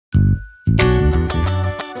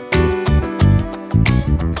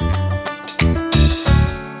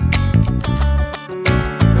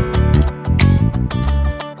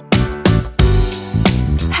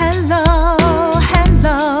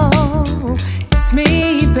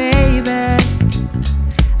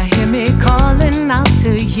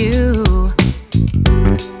you.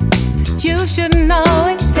 You should know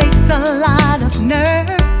it takes a lot of nerve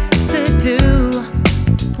to do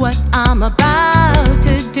what I'm about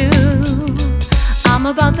to do. I'm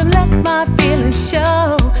about to let my feelings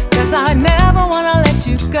show, 'cause I never wanna let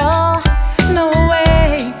you go. No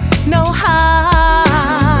way, no how.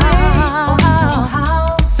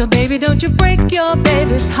 So baby, don't you break your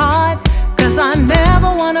baby's heart, 'cause I never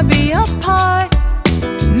wanna be apart.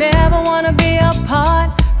 Never wanna be apart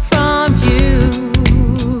from you.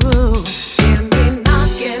 Hear me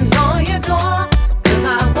knocking on your door, 'cause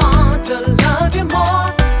I want to love you more.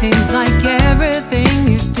 Seems like everything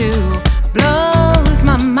you do blows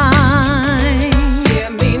my mind. Hear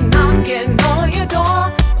me knocking on your door,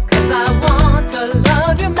 'cause I want to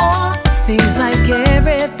love you more. Seems like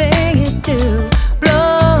everything you do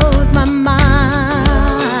blows my mind.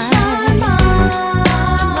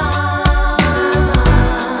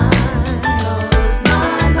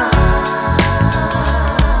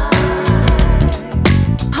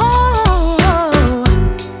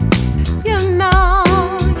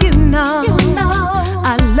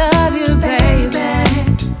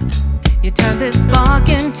 Turn this spark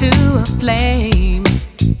into a flame,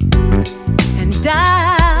 and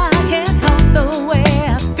I can't help the way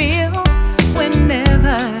I feel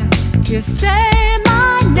whenever you say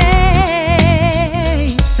my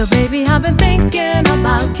name. So baby, I've been thinking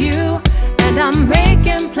about you, and I'm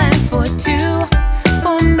making plans for two,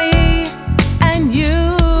 for me and you.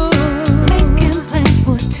 Making plans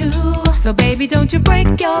for two. So baby, don't you break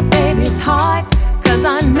your baby's heart, 'cause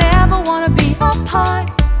I never wanna be apart.